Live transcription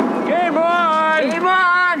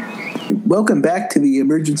Welcome back to the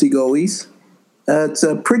Emergency Goalies. It's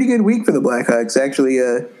a pretty good week for the Blackhawks, actually.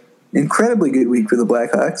 Incredibly good week for the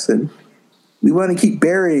Blackhawks, and we want to keep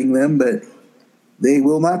burying them, but they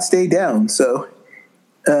will not stay down. So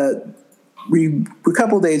we're a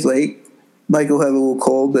couple days late. Michael had a little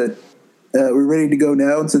cold, but we're ready to go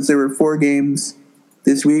now. And since there were 4 games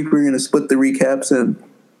this week, we're going to split the recaps, and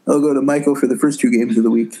I'll go to Michael for the first 2 games of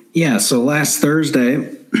the week. Yeah, so last Thursday,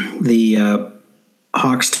 the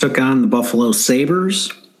Hawks took on the Buffalo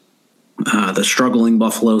Sabres, the struggling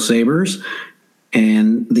Buffalo Sabres,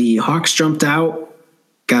 and the Hawks jumped out,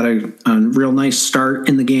 got a real nice start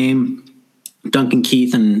in the game. Duncan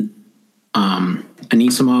Keith and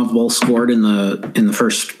Anisimov both scored in the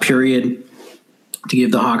first period to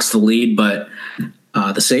give the Hawks the lead, but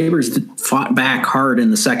the Sabres fought back hard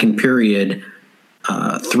in the second period.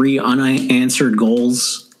 3 unanswered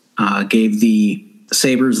goals gave the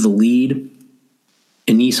Sabres the lead.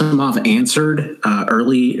 Anisimov answered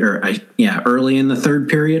early in the third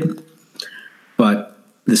period, but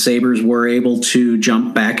the Sabres were able to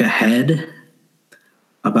jump back ahead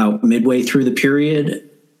about midway through the period.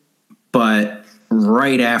 But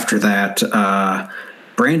right after that,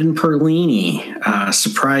 Brandon Perlini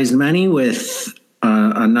surprised many with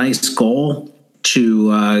a nice goal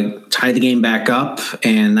to tie the game back up,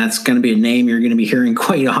 and that's going to be a name you're going to be hearing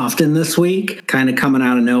quite often this week, kind of coming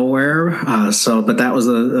out of nowhere. But that was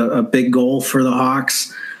a big goal for the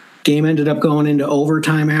Hawks. Game ended up going into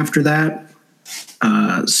overtime after that,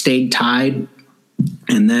 stayed tied,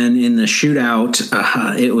 and then in the shootout,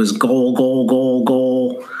 it was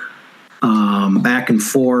goal, back and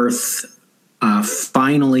forth.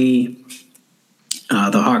 Finally,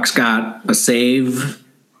 the Hawks got a save,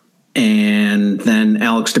 and then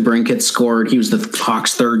Alex DeBrincat scored. He was the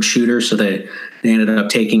Hawks' third shooter, so they ended up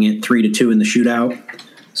taking it 3-2 in the shootout.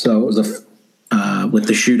 So it was with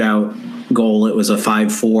the shootout goal, it was a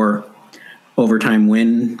 5-4 overtime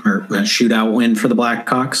win, or a shootout win for the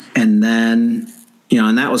Blackhawks. And then,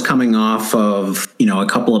 and that was coming off of, a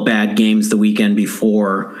couple of bad games the weekend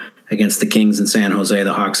before against the Kings in San Jose.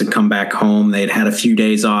 The Hawks had come back home. They'd had a few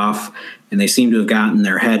days off, and they seemed to have gotten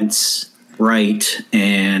their heads right.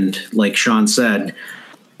 And like Sean said,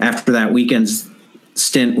 after that weekend's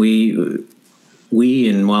stint, we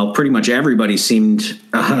and pretty much everybody seemed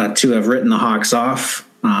to have written the Hawks off,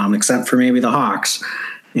 except for maybe the Hawks.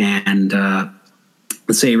 And the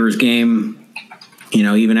Sabres game,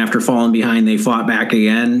 even after falling behind, they fought back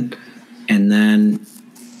again, and then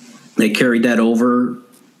they carried that over.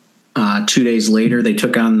 2 days later, they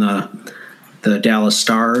took on the Dallas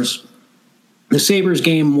Stars. The Sabres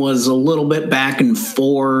game was a little bit back and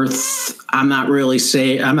forth. I'm not really sure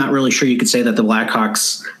you could say that the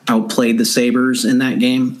Blackhawks outplayed the Sabres in that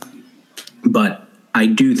game, but I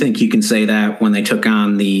do think you can say that when they took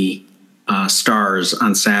on the Stars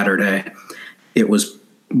on Saturday. It was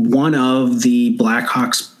one of the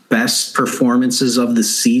Blackhawks' best performances of the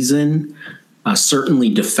season, certainly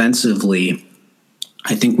defensively.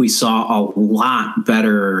 I think we saw a lot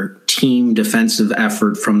better team defensive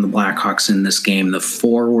effort from the Blackhawks in this game. The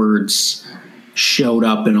forwards showed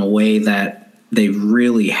up in a way that they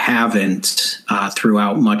really haven't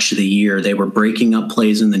throughout much of the year. They were breaking up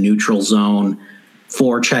plays in the neutral zone,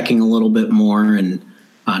 forechecking a little bit more, and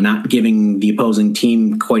not giving the opposing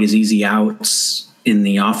team quite as easy outs in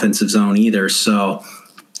the offensive zone either. So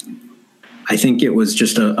I think it was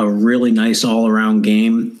just a really nice all-around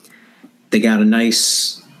game. They got a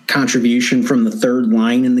nice contribution from the third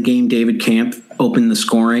line in the game. David Camp opened the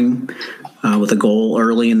scoring with a goal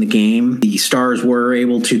early in the game. The Stars were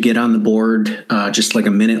able to get on the board just like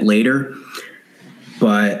a minute later.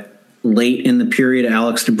 But late in the period,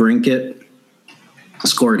 Alex DeBrincat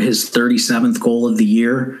scored his 37th goal of the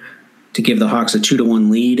year to give the Hawks a 2-1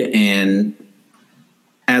 lead. And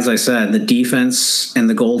as I said, the defense and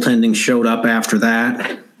the goaltending showed up after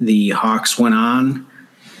that. The Hawks went on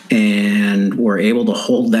and were able to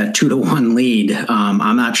hold that 2-1 lead.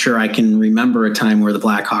 I'm not sure I can remember a time where the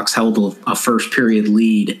Blackhawks held a first period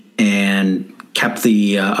lead and kept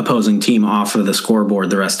the opposing team off of the scoreboard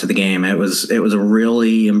the rest of the game. It was a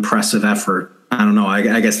really impressive effort. I don't know.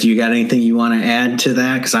 I guess, do you got anything you want to add to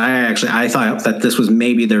that? Because I thought that this was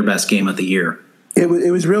maybe their best game of the year.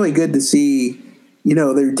 It was really good to see,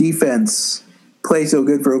 their defense play so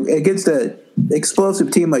good against a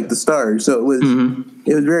explosive team like the Stars. So it was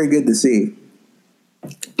very good to see.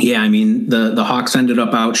 Yeah, I mean, the Hawks ended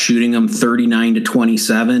up out shooting them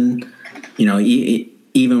 39-27.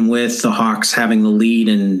 Even with the Hawks having the lead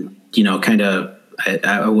and, kind of,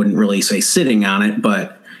 I wouldn't really say sitting on it,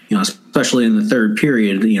 but, especially in the third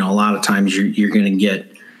period, a lot of times you're going to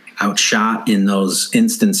get outshot in those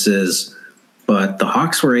instances. but the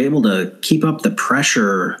Hawks were able to keep up the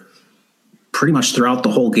pressure pretty much throughout the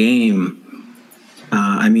whole game.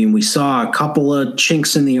 We saw a couple of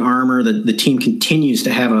chinks in the armor. The team continues to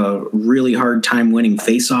have a really hard time winning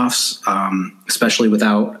faceoffs, especially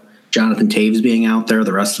without Jonathan Taves being out there.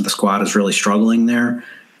 The rest of the squad is really struggling there.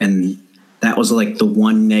 And that was like the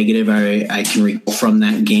one negative I can recall from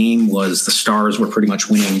that game was the Stars were pretty much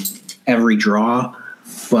winning every draw.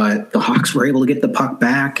 But the Hawks were able to get the puck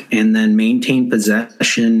back and then maintain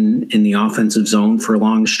possession in the offensive zone for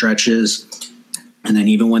long stretches. And then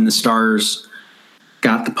even when the Stars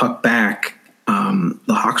got the puck back,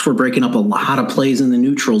 the Hawks were breaking up a lot of plays in the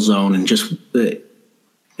neutral zone, and just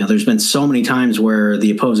there's been so many times where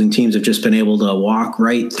the opposing teams have just been able to walk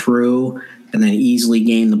right through and then easily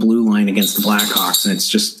gain the blue line against the Blackhawks, and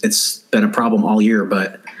it's been a problem all year.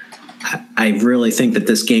 But I really think that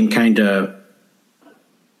this game kind of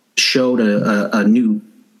showed a new,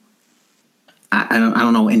 I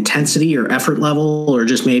don't know, intensity or effort level, or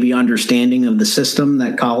just maybe understanding of the system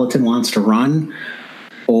that Colleton wants to run.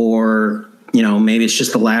 Or, maybe it's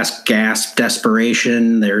just the last gasp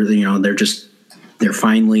desperation. They're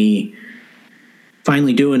finally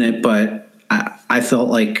doing it. But I felt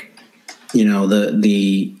like,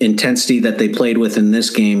 the intensity that they played with in this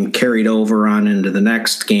game carried over on into the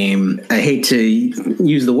next game. I hate to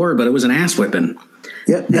use the word, but it was an ass whipping.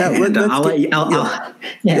 Yeah. I'll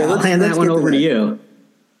hand that one over to you.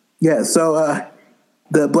 Yeah. So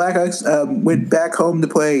the Blackhawks went back home to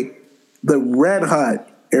play the red hot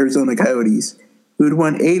Arizona Coyotes, who had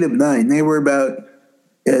won 8 of 9. They were about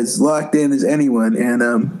as locked in as anyone. And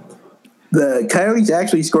the Coyotes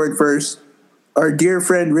actually scored first. Our dear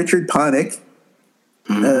friend Richard Panik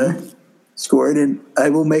scored, and I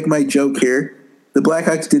will make my joke here. The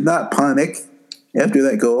Blackhawks did not panic after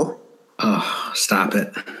that goal. Oh, stop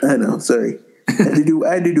it. I know, sorry. I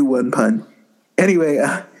had to do one pun. Anyway,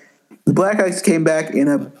 the Blackhawks came back in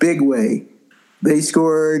a big way. They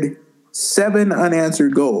scored 7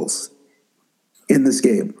 unanswered goals in this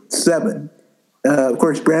game. 7. Of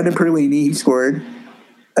course, Brandon Perlini scored.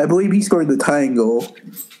 I believe he scored the tying goal.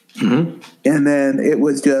 Mm-hmm. And then it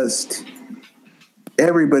was just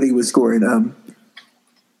everybody was scoring.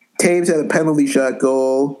 Taves had a penalty shot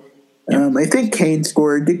goal. I think Kane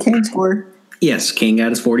scored. Did Kane score? Yes, Kane got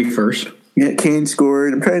his 41st. Yeah, Kane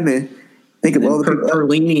scored. I'm trying to think of all the people.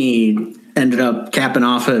 Perlini ended up capping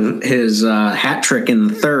off of his hat trick in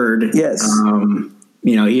the third. Yes.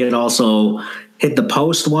 He had also hit the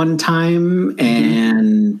post one time,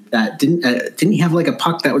 and that didn't he have like a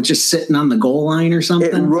puck that was just sitting on the goal line or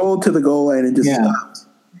something? It rolled to the goal line and just stopped.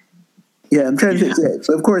 Yeah, I'm trying to think.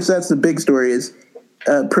 So, of course, that's the big story is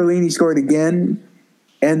Perlini scored again,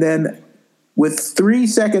 and then with 3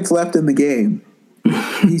 seconds left in the game,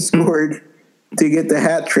 he scored to get the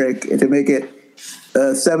hat trick and to make it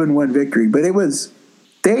a 7-1 victory. But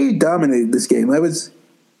they dominated this game. I was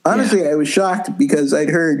shocked because I'd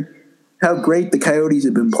heard how great the Coyotes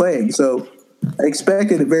had been playing. So I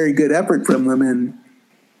expected a very good effort from them, and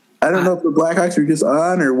I don't know if the Blackhawks were just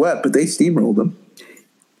on or what, but they steamrolled them.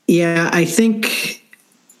 Yeah, I think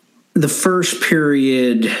the first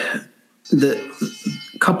period, the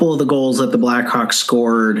couple of the goals that the Blackhawks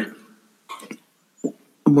scored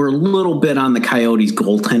were a little bit on the Coyotes'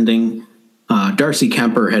 goaltending. Darcy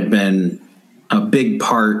Kemper had been a big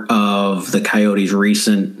part of the Coyotes'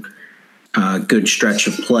 recent good stretch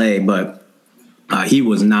of play, but he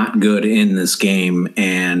was not good in this game,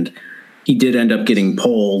 and he did end up getting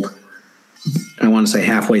pulled, I want to say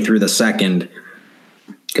halfway through the second,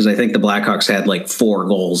 because I think the Blackhawks had like 4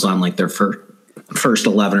 goals on like their first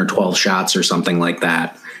 11 or 12 shots or something like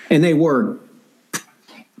that. And they were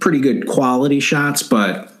pretty good quality shots,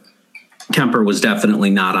 but Kemper was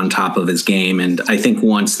definitely not on top of his game. And I think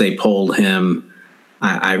once they pulled him,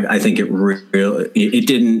 I think it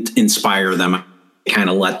didn't inspire them. Kind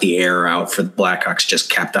of let the air out for the Blackhawks, just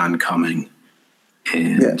kept on coming.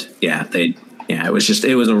 And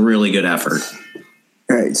it was a really good effort.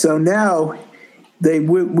 All right. So now they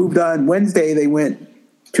moved on. Wednesday, they went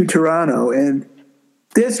to Toronto, and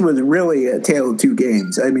this was really a tale of 2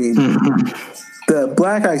 games. I mean, the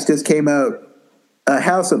Blackhawks just came out a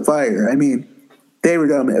house of fire. I mean, they were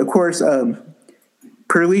dominant. Of course,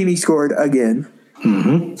 Perlini scored again.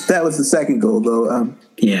 Mm-hmm. That was the second goal, though.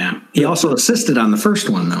 He also assisted on the first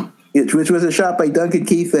one, though. Which was a shot by Duncan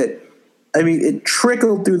Keith that, I mean, it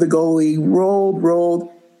trickled through the goalie,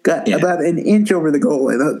 rolled, got about an inch over the goal.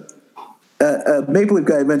 And a Maple Leaf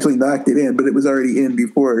guy eventually knocked it in, but it was already in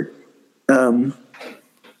before. Then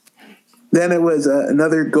it was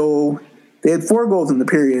another goal. They had 4 goals in the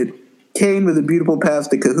period. Kane with a beautiful pass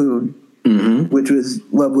to Cahoon, which was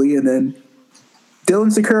lovely. And then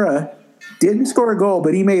Dylan Sakura didn't score a goal,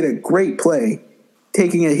 but he made a great play,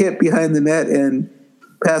 taking a hit behind the net and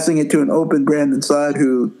passing it to an open Brandon Saad,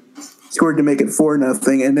 who scored to make it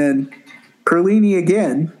 4-0. And then Perlini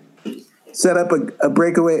again set up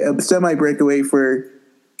a semi-breakaway for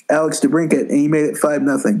Alex DeBrincat, and he made it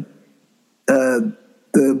 5-0.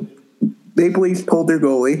 The Maple Leafs pulled their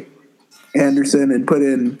goalie, Anderson, and put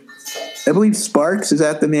in, I believe, Sparks. Is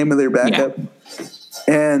that the name of their backup? Yeah.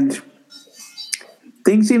 And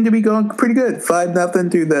things seem to be going pretty good.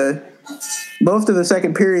 5-0 through the most of the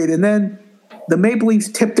second period. And then the Maple Leafs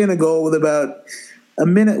tipped in a goal with about a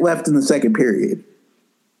minute left in the second period.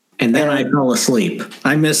 And then I fell asleep.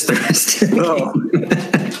 I missed the rest of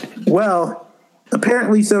the game. Well,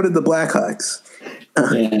 apparently so did the Blackhawks.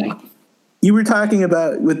 Yeah. You were talking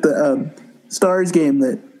about with the Stars game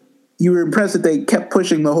that you were impressed that they kept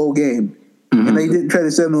pushing the whole game, and they didn't try to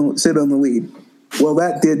sit on the lead. Well,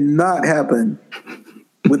 that did not happen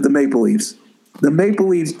with the Maple Leafs. The Maple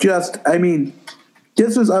Leafs just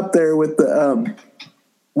was up there with the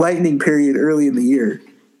Lightning period early in the year.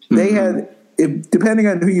 They had, depending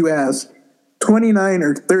on who you ask, 29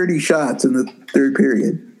 or 30 shots in the third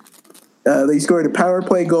period. They scored a power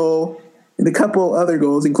play goal and a couple other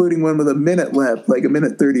goals, including one with a minute left, like a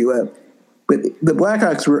minute 30 left. But the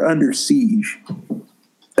Blackhawks were under siege.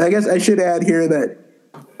 I guess I should add here that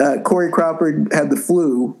Corey Crawford had the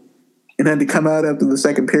flu and had to come out after the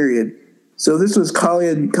second period. So this was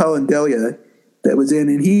Colin Delia that was in,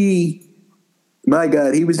 and he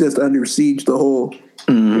was just under siege the whole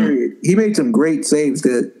period. He made some great saves.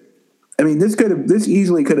 This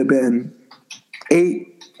easily could have been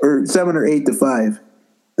 7 or 8 to 5.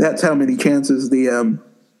 That's how many chances the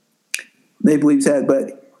Maple Leafs had.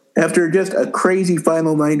 But after just a crazy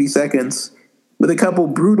final 90 seconds, with a couple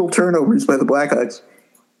brutal turnovers by the Blackhawks,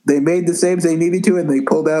 they made the saves they needed to, and they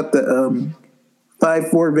pulled out the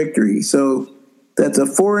 5-4 victory. So that's a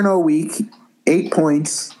 4-0 week, 8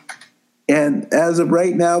 points, and as of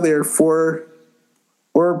right now, they're 4,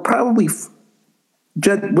 or probably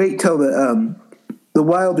just wait till the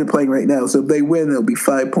Wild are playing right now. So if they win, it'll be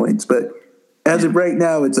 5 points. But as of right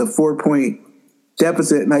now, it's a 4-point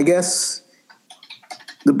deficit, and I guess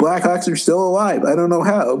the Blackhawks are still alive. I don't know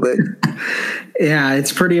how, but yeah,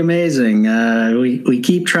 it's pretty amazing. We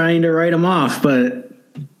keep trying to write them off, but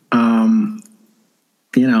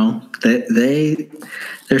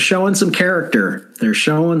they're showing some character.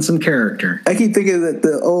 I keep thinking that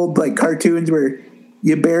the old cartoons where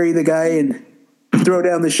you bury the guy and throw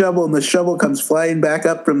down the shovel, and the shovel comes flying back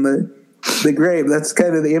up from the grave. That's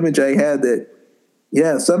kind of the image I had. That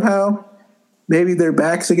somehow maybe their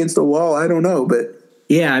backs against the wall. I don't know, but.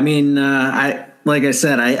 Yeah, I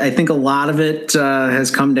think a lot of it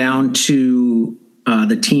has come down to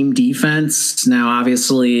the team defense. Now,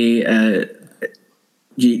 obviously,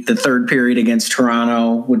 the third period against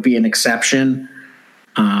Toronto would be an exception.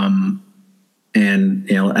 Like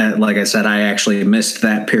I said, I actually missed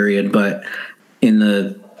that period. But in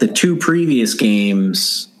the two previous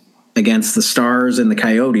games against the Stars and the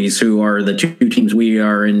Coyotes, who are the two teams we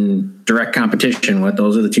are in direct competition with,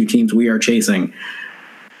 those are the two teams we are chasing.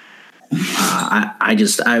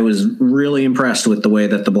 I was really impressed with the way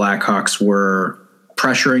that the Blackhawks were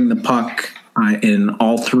pressuring the puck in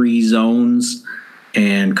all three zones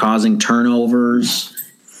and causing turnovers.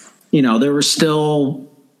 There was still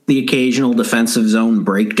the occasional defensive zone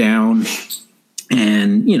breakdown,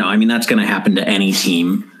 and that's going to happen to any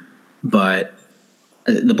team. But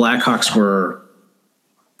the Blackhawks were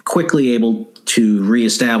quickly able to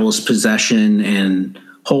reestablish possession and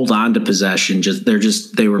hold on to possession.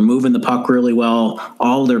 They were moving the puck really well.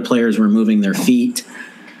 All of their players were moving their feet.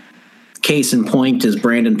 Case in point is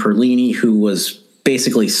Brandon Perlini, who was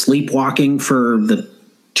basically sleepwalking for the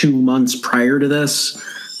 2 months prior to this.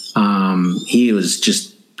 He was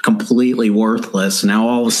just completely worthless. Now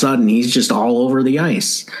all of a sudden he's just all over the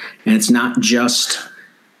ice. And it's not just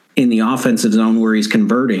in the offensive zone where he's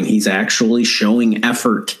converting. He's actually showing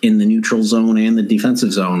effort in the neutral zone and the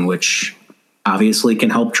defensive zone, which obviously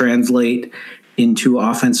can help translate into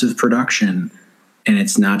offensive production. And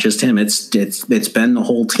it's not just him. It's been the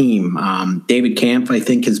whole team. David Kampf, I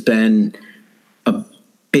think, has been a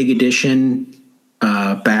big addition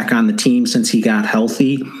back on the team since he got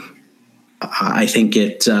healthy. I think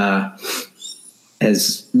it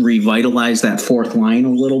has revitalized that fourth line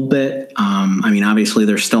a little bit. Obviously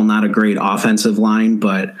they're still not a great offensive line,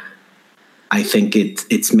 but I think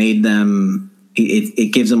it's made them.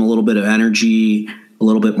 It gives them a little bit of energy, a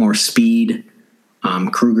little bit more speed.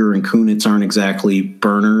 Kruger and Kunitz aren't exactly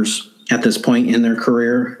burners at this point in their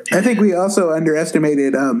career. I think we also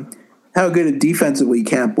underestimated how good a defensively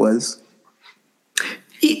Camp was.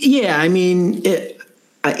 Yeah, I mean,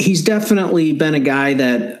 he's definitely been a guy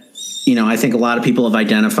that, I think a lot of people have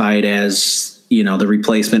identified as, the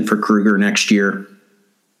replacement for Kruger next year.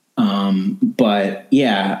 But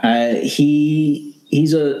yeah,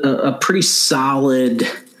 he's a pretty solid.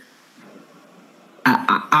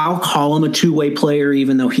 I'll call him a two-way player,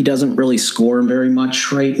 even though he doesn't really score very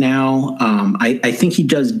much right now. I think he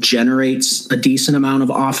does generate a decent amount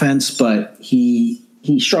of offense, but he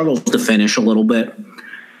struggles to finish a little bit.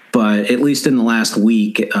 But at least in the last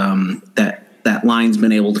week, that line's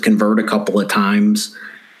been able to convert a couple of times,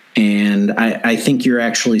 and I think you're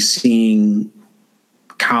actually seeing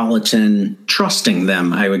Colleton trusting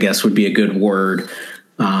them, I would guess would be a good word.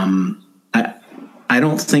 I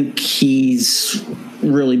don't think he's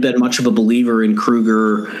really been much of a believer in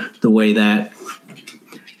Kruger the way that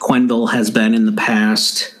Quenneville has been in the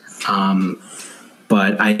past.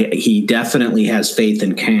 But he definitely has faith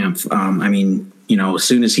in Camp. As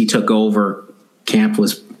soon as he took over, Camp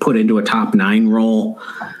was put into a top 9 role,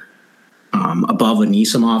 above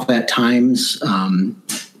Anisimov at times.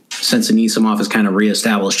 Since Anisimov has kind of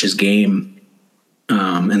reestablished his game,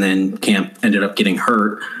 and then Camp ended up getting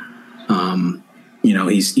hurt.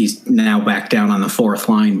 He's now back down on the 4th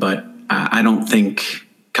line, but I don't think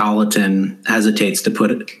Colleton hesitates to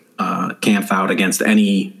put Camp out against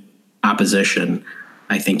any opposition.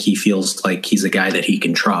 I think he feels like he's a guy that he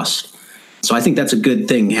can trust. So I think that's a good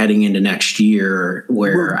thing heading into next year,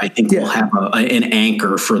 where I think we'll have an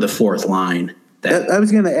anchor for the 4th line. I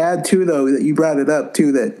was going to add, too, though, that you brought it up,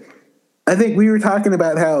 too, that I think we were talking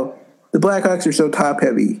about how the Blackhawks are so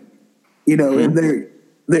top-heavy, and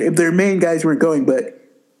their main guys weren't going, but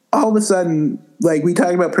all of a sudden, like, we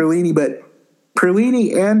talked about Perlini, but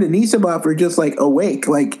Perlini and Anisimov are just, like, awake.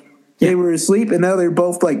 Like, they were asleep, and now they're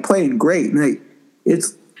both, like, playing great. And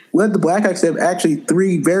it's led the Blackhawks to have actually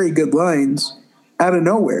 3 very good lines out of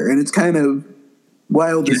nowhere, and it's kind of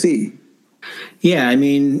wild to see. Yeah, I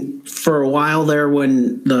mean, for a while there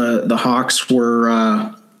when the Hawks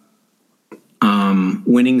were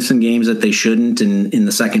winning some games that they shouldn't in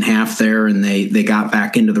the second half there, and they got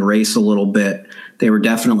back into the race a little bit, they were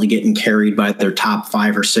definitely getting carried by their top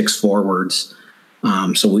 5 or 6 forwards.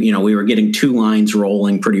 So we were getting 2 lines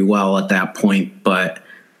rolling pretty well at that point, but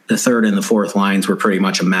the 3rd and the 4th lines were pretty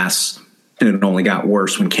much a mess, and it only got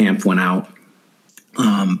worse when Camp went out.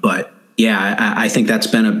 But yeah, I think that's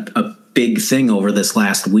been a big thing over this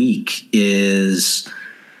last week is,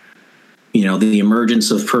 the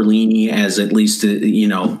emergence of Perlini as at least,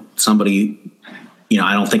 somebody,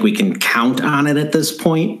 I don't think we can count on it at this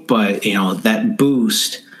point, but, that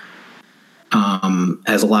boost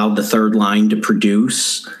has allowed the 3rd line to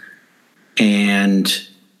produce. And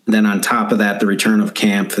then on top of that, the return of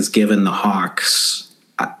Camp has given the Hawks,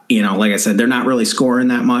 like I said, they're not really scoring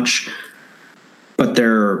that much, but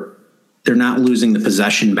they're not losing the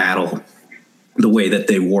possession battle the way that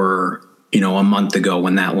they were, a month ago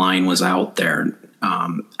when that line was out there.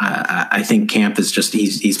 I think Camp is just,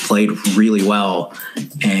 he's played really well.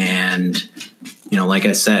 And, like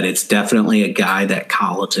I said, it's definitely a guy that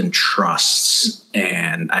Colleton trusts,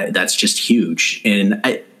 and that's just huge. And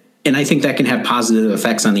I think that can have positive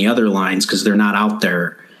effects on the other lines because they're not out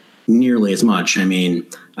there nearly as much. I mean,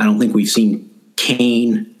 I don't think we've seen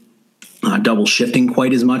Kane double shifting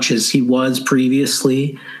quite as much as he was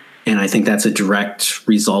previously. And I think that's a direct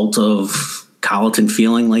result of Colleton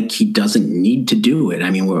feeling like he doesn't need to do it.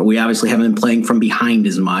 I mean, we obviously haven't been playing from behind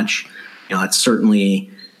as much. That's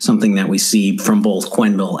certainly something that we see from both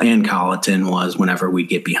Quenneville and Colleton was whenever we'd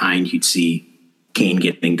get behind, you'd see Kane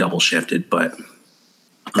getting double shifted. But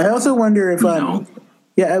I also wonder if,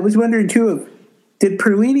 I was wondering too, did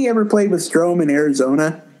Perlini ever play with Strome in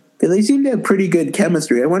Arizona? Because they seem to have pretty good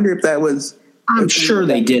chemistry. I wonder if that was. I'm sure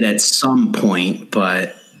they did at some point,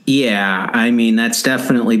 but yeah, I mean, that's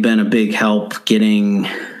definitely been a big help getting,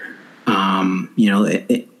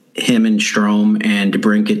 him and Strome and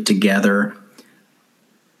DeBrincat together.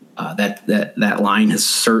 That line has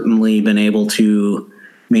certainly been able to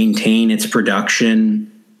maintain its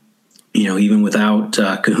production, even without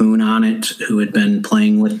Cahoon on it, who had been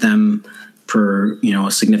playing with them for,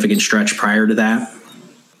 a significant stretch prior to that.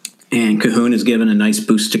 And Cahoon has given a nice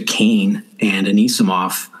boost to Kane and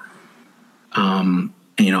Anisimov.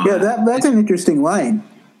 That's an interesting line.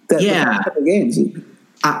 Couple games.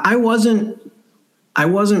 I wasn't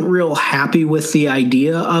real happy with the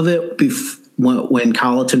idea of it when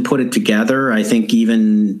Colleton put it together. I think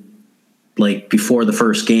even like before the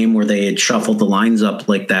first game where they had shuffled the lines up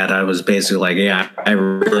like that, I was basically like, yeah, I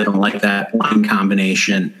really don't like that line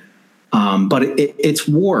combination. But it's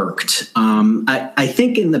worked. I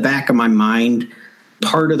think in the back of my mind,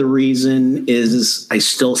 part of the reason is I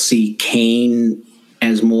still see Kane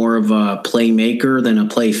as more of a playmaker than a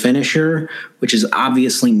play finisher, which is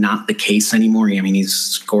obviously not the case anymore. I mean, he's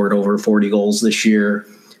scored over 40 goals this year.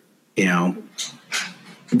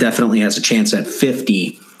 Definitely has a chance at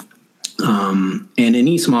 50. And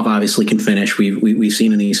Anisimov obviously can finish. We've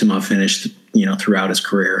seen Anisimov finish, throughout his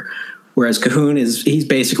career. Whereas Cahoon he's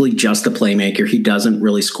basically just a playmaker. He doesn't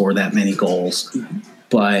really score that many goals,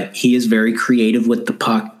 but he is very creative with the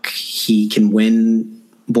puck. He can win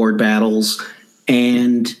board battles,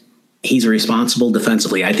 and he's responsible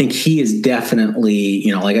defensively. I think he is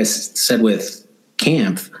definitely, like I said with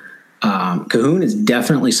Camp, Cahoon is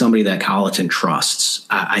definitely somebody that Colleton trusts.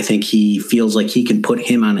 I think he feels like he can put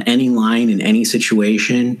him on any line in any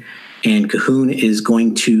situation, and Cahoon is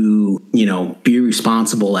going to, be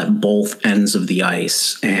responsible at both ends of the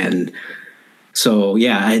ice. And so,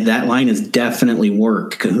 that line has definitely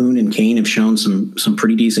worked. Cahoon and Kane have shown some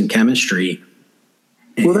pretty decent chemistry.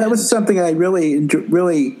 Well, that was something I really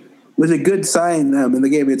was a good sign in the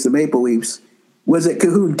game against the Maple Leafs, was that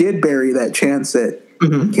Cahoon did bury that chance that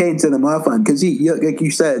Kane sent him off on. Because he, like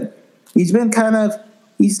you said, he's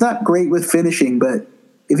not great with finishing, but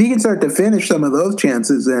if he can start to finish some of those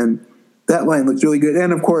chances, then that line looks really good.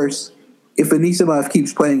 And of course, if Anisimov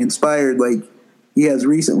keeps playing inspired like he has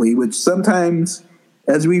recently, which sometimes,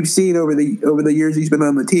 as we've seen over the years he's been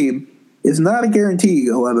on the team, is not a guarantee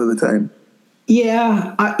a lot of the time.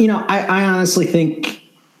 Yeah, I honestly think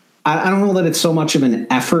I don't know that it's so much of an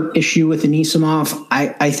effort issue with Anisimov.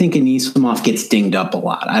 I think Anisimov gets dinged up a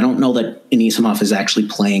lot. I don't know that Anisimov is actually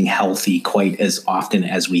playing healthy quite as often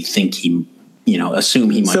as we think he,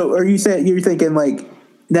 assume he might. So you're thinking like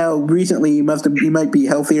now recently he might be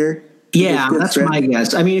healthier? Yeah, that's my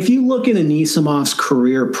guess. I mean, if you look at Anisimov's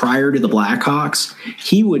career prior to the Blackhawks,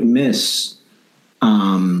 he would miss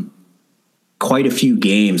quite a few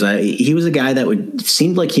games. He was a guy that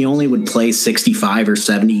seemed like he only would play 65 or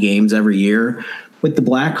 70 games every year. With the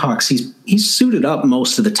Blackhawks, he's suited up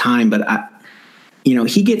most of the time, but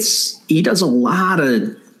he does a lot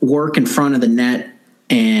of work in front of the net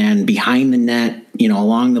and behind the net,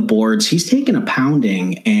 along the boards. He's taking a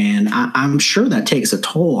pounding, and I'm sure that takes a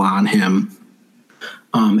toll on him.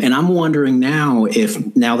 And I'm wondering now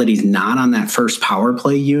that he's not on that first power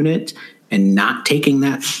play unit and not taking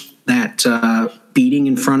that beating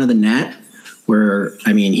in front of the net, where,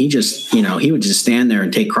 I mean, he just, he would just stand there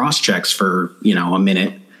and take cross checks for, a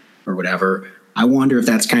minute or whatever. I wonder if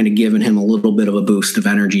that's kind of given him a little bit of a boost of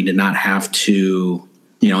energy to not have to,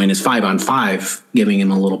 in his 5-on-5, giving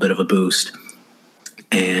him a little bit of a boost.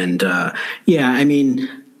 And I mean,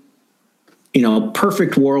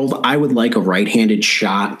 perfect world, I would like a right-handed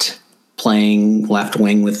shot playing left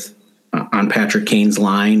wing on Patrick Kane's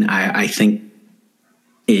line. I think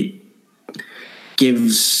it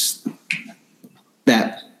gives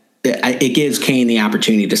Kane the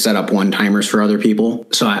opportunity to set up one-timers for other people.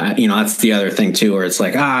 So that's the other thing too, where it's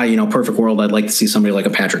like, perfect world, I'd like to see somebody like a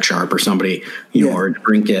Patrick Sharp or somebody, or a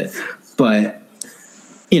Brinkett. But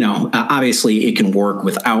obviously it can work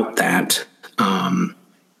without that.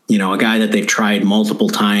 A guy that they've tried multiple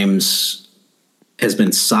times has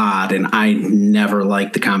been Saad, and I never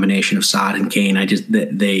liked the combination of Saad and Kane.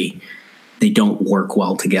 They don't work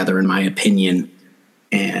well together, in my opinion.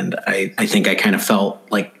 And I think I kind of felt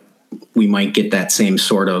like we might get that same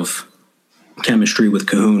sort of chemistry with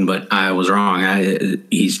Cahoon, but I was wrong.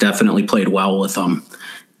 He's definitely played well with them.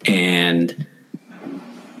 And,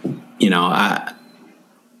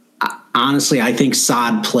 honestly, I think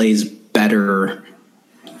Saad plays better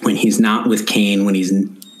when he's not with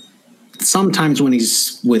Kane. Sometimes when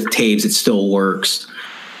he's with Taves, it still works.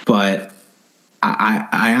 But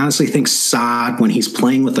I honestly think Saad, when he's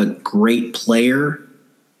playing with a great player,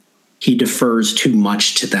 he defers too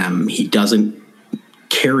much to them. He doesn't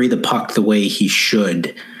carry the puck the way he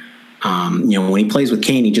should. When he plays with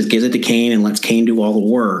Kane, he just gives it to Kane and lets Kane do all the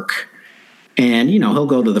work. And, he'll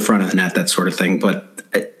go to the front of the net, that sort of thing.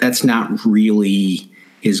 But that's not really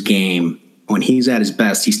his game. When he's at his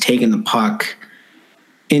best, he's taking the puck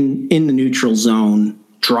in the neutral zone,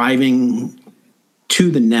 driving to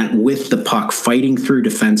the net with the puck, fighting through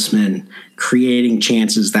defensemen, creating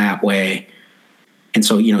chances that way. And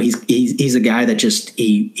so, he's a guy that just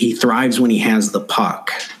he thrives when he has the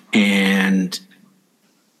puck. And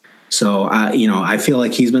so, I feel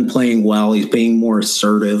like he's been playing well. He's being more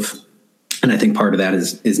assertive. And I think part of that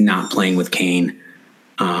is not playing with Kane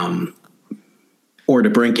or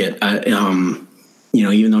DeBrincat.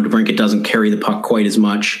 Even though DeBrincat doesn't carry the puck quite as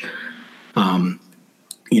much,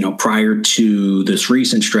 prior to this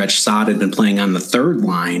recent stretch, Saad had been playing on the third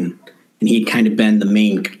line, and he had kind of been the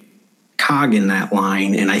main cog in that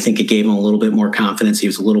line, and I think it gave him a little bit more confidence. He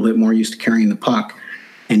was a little bit more used to carrying the puck.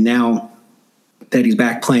 And now that he's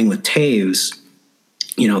back playing with Taves,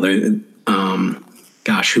 who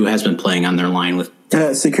has been playing on their line with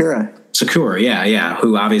Sakura,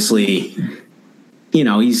 who obviously,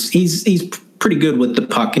 he's pretty good with the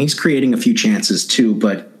puck, and he's creating a few chances too.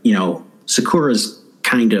 But Sakura's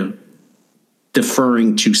kind of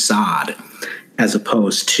deferring to Saad as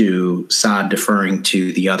opposed to Saad deferring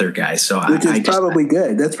to the other guy. So which is probably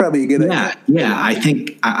good. That's probably a good idea. Yeah, I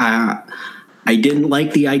think I didn't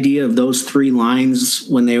like the idea of those three lines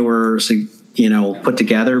when they were put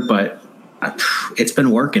together, but it's been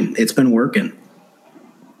working.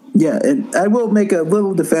 Yeah, and I will make a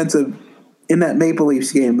little defensive in that Maple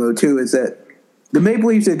Leafs game, though, too, is that the Maple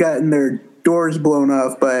Leafs had gotten their doors blown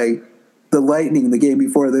off by the Lightning the game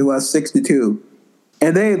before. They lost 6-2.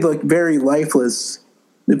 And they looked very lifeless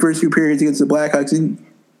the first few periods against the Blackhawks. And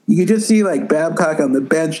you could just see, Babcock on the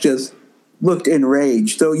bench just looked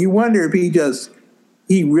enraged. So you wonder if he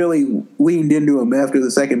really leaned into him after the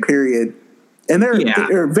second period. And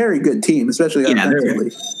they're a very good team, especially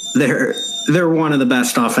offensively. They're one of the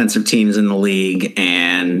best offensive teams in the league,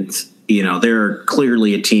 and they're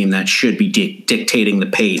clearly a team that should be dictating the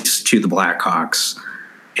pace to the Blackhawks.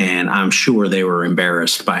 And I'm sure they were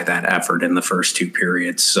embarrassed by that effort in the first two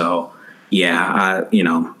periods. So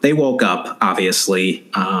they woke up. Obviously,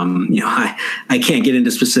 I can't get into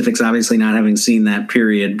specifics, obviously not having seen that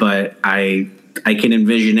period, but I can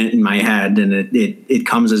envision it in my head, and it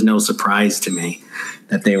comes as no surprise to me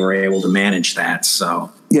that they were able to manage that.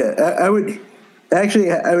 So I would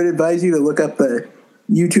advise you to look up the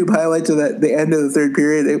YouTube highlights of the end of the third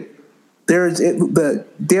period. The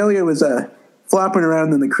Delia was flopping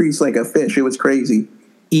around in the crease like a fish. It was crazy.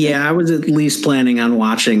 Yeah, I was at least planning on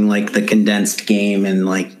watching the condensed game and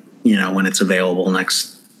when it's available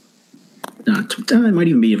next. It might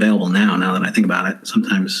even be available now that I think about it.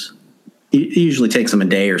 Sometimes. It usually takes them a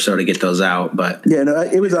day or so to get those out, but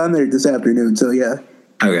it was on there this afternoon. So yeah.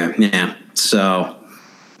 Okay. Yeah. So,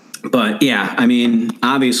 but yeah, I mean,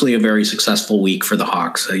 obviously a very successful week for the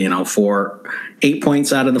Hawks, for 8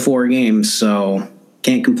 points out of the 4 games. So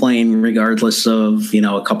can't complain regardless of,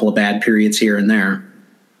 a couple of bad periods here and there.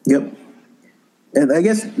 Yep. And I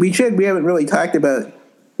guess we haven't really talked about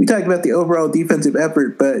the overall defensive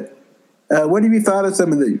effort, but what have you thought of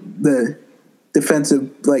some of the defensive,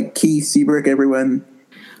 Keith, Seabrook, everyone?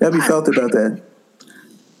 How have you felt about that?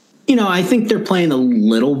 I think they're playing a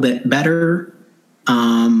little bit better.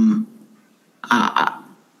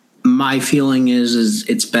 My feeling is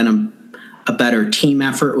it's been a better team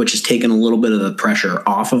effort, which has taken a little bit of the pressure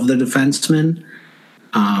off of the defensemen.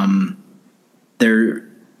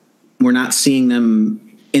 We're not seeing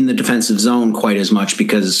them in the defensive zone quite as much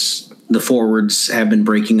because the forwards have been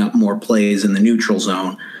breaking up more plays in the neutral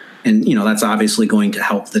zone. And, that's obviously going to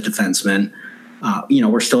help the defensemen.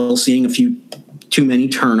 We're still seeing a few too many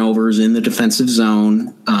turnovers in the defensive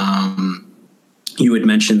zone. You had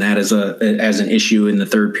mentioned that as an issue in the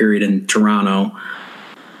third period in Toronto.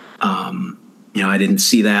 I didn't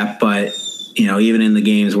see that, but even in the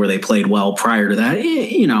games where they played well prior to that,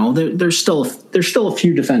 there's still a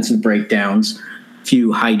few defensive breakdowns, a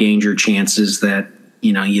few high danger chances that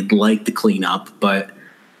you'd like to clean up. But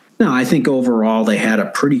no, I think overall they had a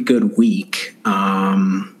pretty good week.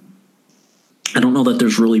 I don't know that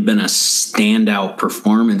there's really been a standout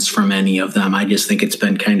performance from any of them. I just think it's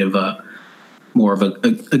been kind of more of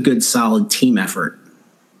a good, solid team effort.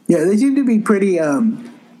 Yeah, they seem to be pretty.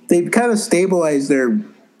 They've kind of stabilized their,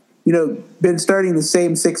 been starting the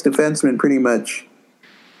same 6 defensemen pretty much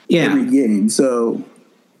every game. So,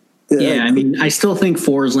 I mean, I still think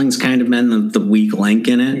Forsling's kind of been the weak link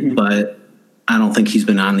in it, but I don't think he's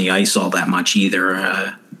been on the ice all that much either.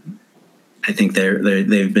 I think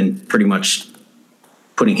they've been pretty much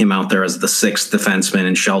putting him out there as the 6th defenseman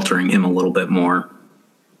and sheltering him a little bit more.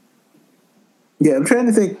 Yeah, I'm trying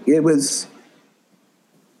to think. It was.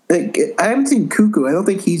 I haven't seen Cuckoo. I don't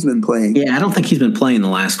think he's been playing. Yeah, I don't think he's been playing the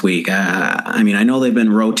last week. I mean, I know they've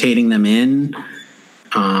been rotating them in,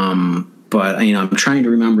 but I'm trying to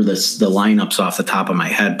remember the lineups off the top of my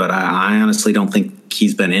head. But I honestly don't think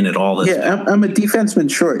he's been in at all this. Yeah, I'm a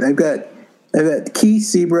defenseman short. I've got Keith,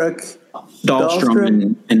 Seabrook,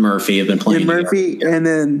 Dahlstrom and Murphy have been playing. And Murphy, and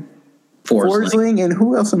then Forsling, and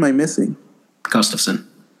who else am I missing? Gustafson.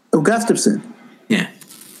 Oh, Gustafson. Yeah.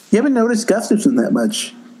 You haven't noticed Gustafson that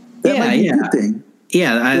much. That might be a good thing.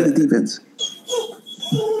 Yeah, the defense.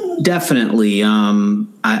 Definitely.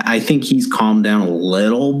 I think he's calmed down a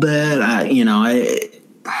little bit.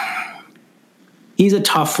 He's a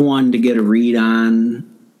tough one to get a read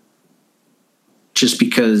on. just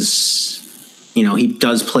because, he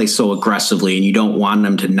does play so aggressively, and you don't want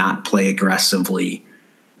him to not play aggressively.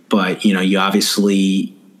 But, you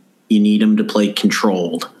obviously you need him to play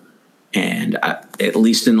controlled. And at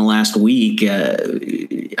least in the last week,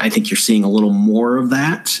 I think you're seeing a little more of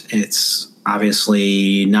that. It's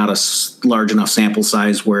obviously not a large enough sample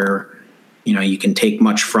size where, you can take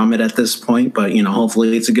much from it at this point. But,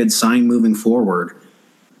 hopefully it's a good sign moving forward.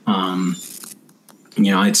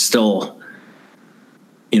 It's still,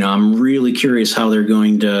 I'm really curious how they're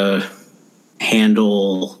going to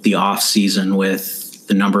handle the off season with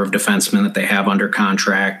the number of defensemen that they have under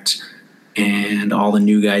contract and all the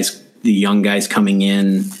new guys, the young guys coming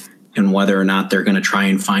in, and whether or not they're going to try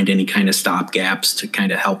and find any kind of stop gaps to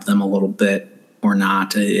kind of help them a little bit or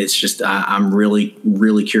not. It's just, I'm really,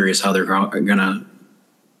 really curious how they're going to,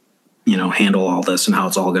 handle all this and how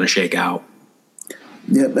it's all going to shake out.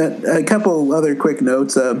 Yeah, a couple other quick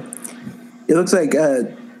notes. It looks like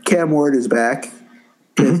Cam Ward is back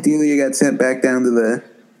because Delia got sent back down to the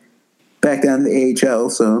AHL.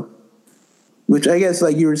 So, which I guess,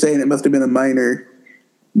 like you were saying, it must have been a minor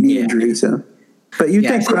knee injury. So, but you'd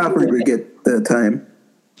think Crawford would get the time.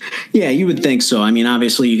 Yeah, you would think so. I mean,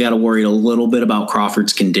 obviously, you got to worry a little bit about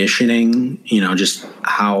Crawford's conditioning. Just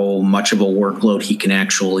how much of a workload he can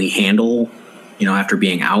actually handle. After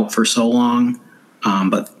being out for so long.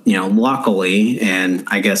 But, luckily, and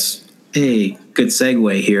I guess, hey, good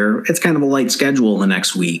segue here, it's kind of a light schedule the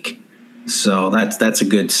next week. So that's a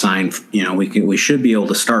good sign. We should be able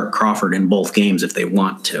to start Crawford in both games if they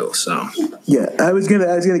want to. So yeah, I was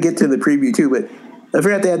gonna get to the preview too, but I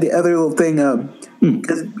forgot to add the other little thing.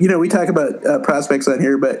 Because we talk about prospects on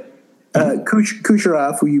here, but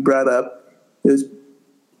Kucherov, who you brought up,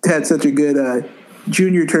 had such a good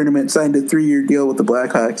junior tournament, signed a 3-year deal with the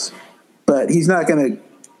Blackhawks. But he's not going to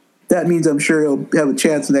 – that means I'm sure he'll have a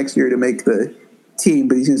chance next year to make the team,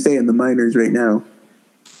 but he's going to stay in the minors right now.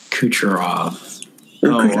 Kucherov.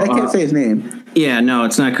 I can't say his name. Yeah, no,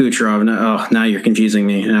 it's not Kucherov. No, now you're confusing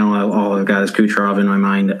me. Now all I've got is Kucherov in my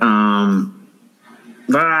mind.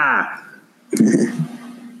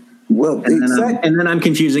 Well, and then I'm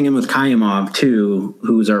confusing him with Kayamov, too,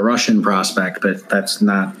 who's a Russian prospect, but that's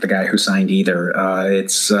not the guy who signed either.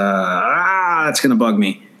 It's going to bug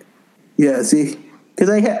me. Yeah, see, because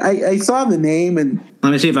I saw the name and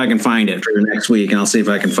let me see if I can find it for next week, and I'll see if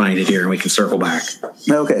I can find it here, and we can circle back.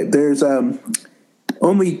 Okay, there's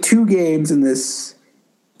only 2 games in this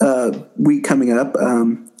week coming up.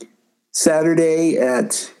 Saturday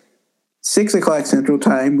at 6:00 Central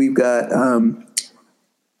Time, we've got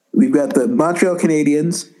the Montreal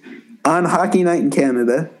Canadiens on Hockey Night in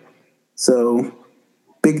Canada. So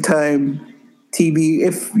big time TV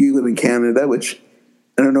if you live in Canada, which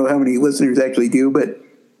I don't know how many listeners actually do, but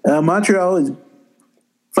Montreal is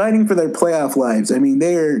fighting for their playoff lives. I mean,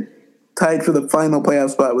 they are tied for the final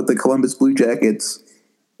playoff spot with the Columbus Blue Jackets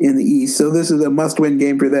in the East. So this is a must-win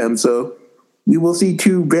game for them. So we will see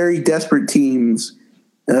 2 very desperate teams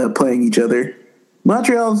playing each other.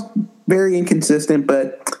 Montreal's very inconsistent,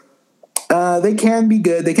 but they can be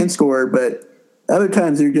good. They can score, but other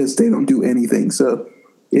times they don't do anything. So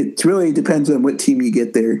it really depends on what team you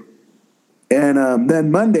get there. And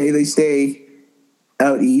then Monday they stay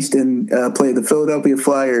out east and play the Philadelphia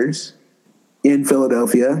Flyers in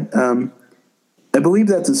Philadelphia. I believe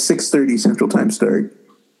that's a 6:30 Central Time start.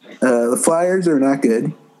 The Flyers are not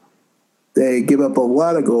good. They give up a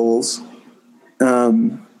lot of goals.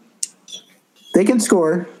 They can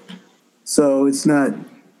score, so it's not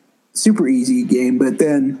super easy game. But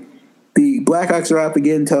then the Blackhawks are off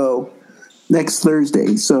again until next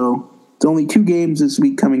Thursday. So it's only 2 games this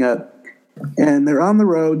week coming up. And they're on the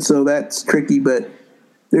road, so that's tricky. But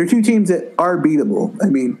there are 2 teams that are beatable. I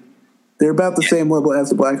mean, they're about the same level as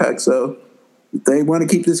the Blackhawks. So if they want to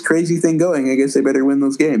keep this crazy thing going, I guess they better win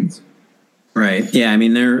those games. Right. Yeah. I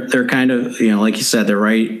mean, they're kind of, like you said, they're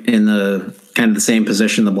right in the kind of the same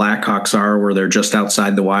position the Blackhawks are, where they're just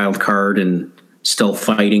outside the wild card and still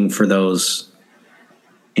fighting for those,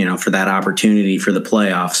 for that opportunity for the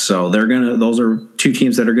playoffs. So those are 2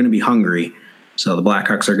 teams that are going to be hungry. So the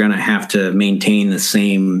Blackhawks are going to have to maintain the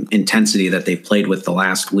same intensity that they've played with the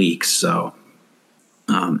last week. So,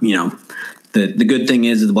 the good thing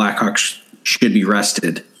is the Blackhawks should be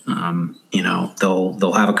rested.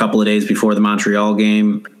 They'll have a couple of days before the Montreal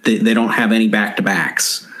game. They don't have any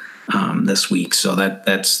back-to-backs this week, so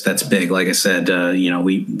that's big. Like I said,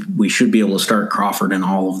 we should be able to start Crawford in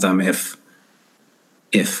all of them if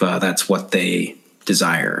that's what they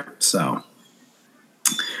desire. So.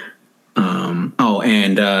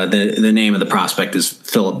 The name of the prospect is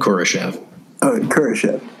Philip Kurashev. Oh,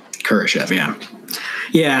 Kurashev. Kurashev, yeah.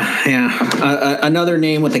 Yeah. Another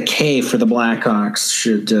name with a K for the Blackhawks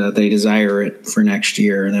should they desire it for next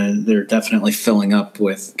year. And they're definitely filling up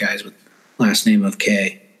with guys with last name of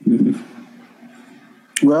K. Mm-hmm.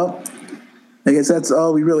 Well, I guess that's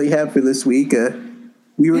all we really have for this week.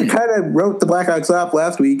 We kind of wrote the Blackhawks off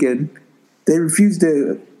last week, and they refused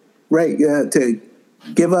to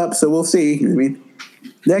give up. So we'll see. I mean,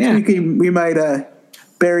 next week we might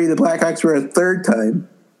bury the Blackhawks for a third time,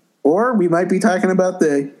 or we might be talking about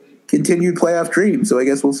the continued playoff dream. So I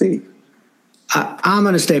guess we'll see. I'm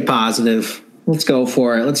going to stay positive. Let's go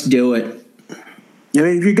for it. Let's do it. I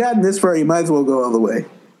mean, if you've gotten this far, you might as well go all the way.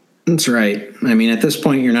 That's right. I mean, at this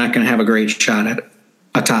point, you're not going to have a great shot at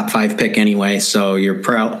a top 5 pick anyway. So you're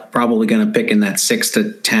probably going to pick in that 6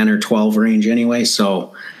 to 10 or 12 range anyway.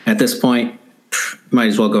 So at this point, might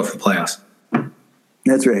as well go for the playoffs.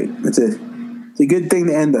 That's right. It's a good thing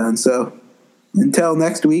to end on. So until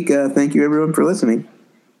next week, thank you everyone for listening.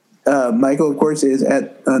 Michael, of course, is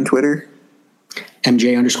on Twitter.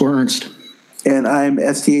 MJ_Ernst. And I'm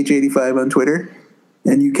STH85 on Twitter.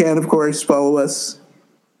 And you can, of course, follow us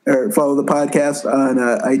or follow the podcast on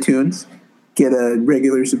iTunes. Get a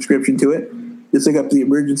regular subscription to it. Just look up the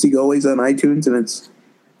Emergency Goalies on iTunes, and it's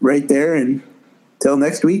right there. And until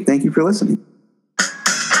next week, thank you for listening.